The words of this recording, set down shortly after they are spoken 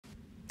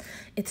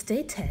It's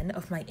day 10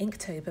 of my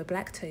Inktober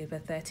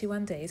Blacktober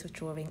 31 Days of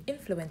Drawing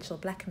Influential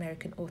Black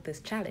American Authors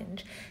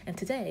Challenge, and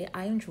today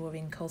I am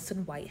drawing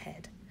Colson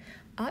Whitehead.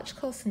 Arch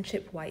Colson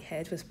Chip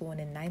Whitehead was born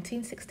in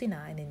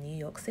 1969 in New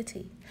York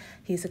City.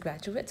 He is a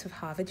graduate of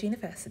Harvard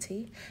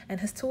University and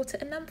has taught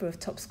at a number of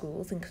top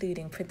schools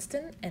including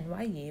Princeton,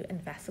 NYU,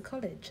 and Vassar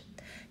College.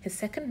 His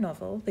second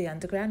novel, The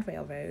Underground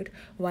Railroad,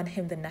 won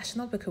him the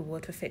National Book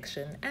Award for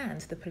Fiction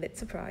and the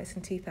Pulitzer Prize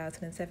in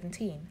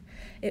 2017.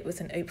 It was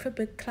an Oprah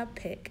Book Club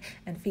pick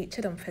and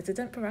featured on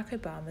President Barack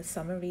Obama's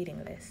summer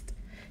reading list.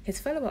 His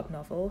follow-up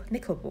novel,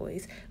 Nickel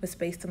Boys, was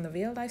based on the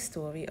real-life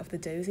story of the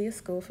Dozier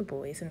School for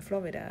Boys in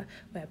Florida,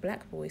 where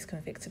black boys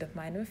convicted of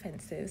minor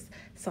offences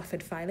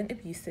suffered violent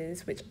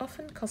abuses which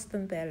often cost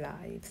them their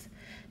lives.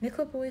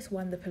 Nickel Boys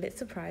won the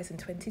Pulitzer Prize in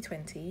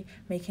 2020,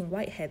 making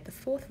Whitehead the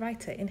fourth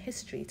writer in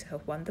history to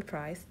have won the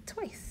prize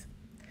twice.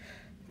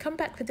 Come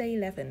back for day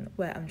 11,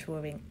 where I'm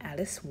drawing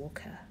Alice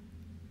Walker.